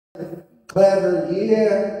clever,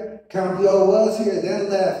 yeah. Count the old was here, then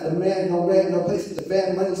left. The man, no rent, no place to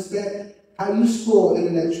defend, money spent. How you scroll,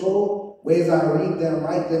 internet troll? Ways I read them,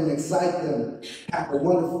 write them, excite them. Happy,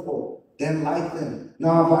 wonderful, then like them.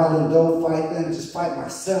 Non-violent, don't fight them, just fight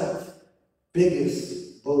myself.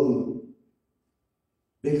 Biggest bully.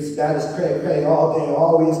 Biggest, baddest, cray, all day,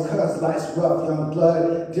 always, cuz life's rough, young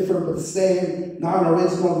blood, different but the same.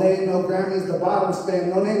 Non-original name, no Grammys, the bottom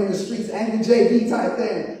span, no name in the streets, angry JV type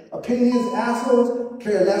thing. Opinions, assholes,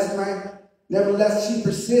 care less, man. Nevertheless, she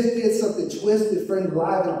persisted, something twisted, friend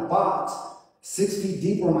alive in a box. 6 feet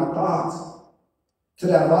deep were my thoughts. To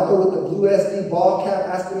that vato with the blue SD ball cap,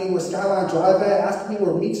 asking me where Skyline Drive at, asking me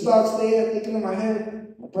where Meat Stock stay at, thinking in my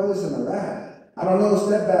head, my brother's in a rat. I don't know,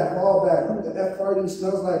 step back, fall back, who the F farting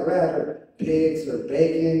smells like rat, or pigs, or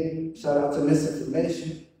bacon. Shout out to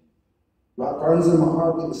misinformation. Rock gardens in my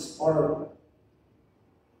heart with a spark.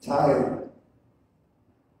 Tired.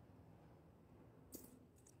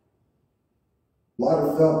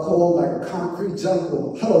 Water felt cold like a concrete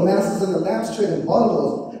jungle. Huddle masses in the lamps trading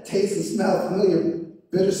bundles. Taste and smell familiar,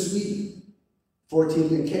 bittersweet.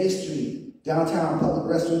 14th and K Street. Downtown public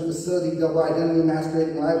restroom facility, double identity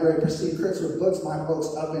masquerading library, perceived critics with books, my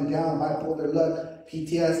folks up and down, bipolar luck,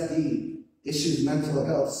 PTSD, issues, mental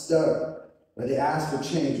health, stuck, where they ask for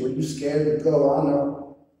change, were you scared to go? I don't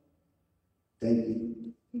know. Thank you.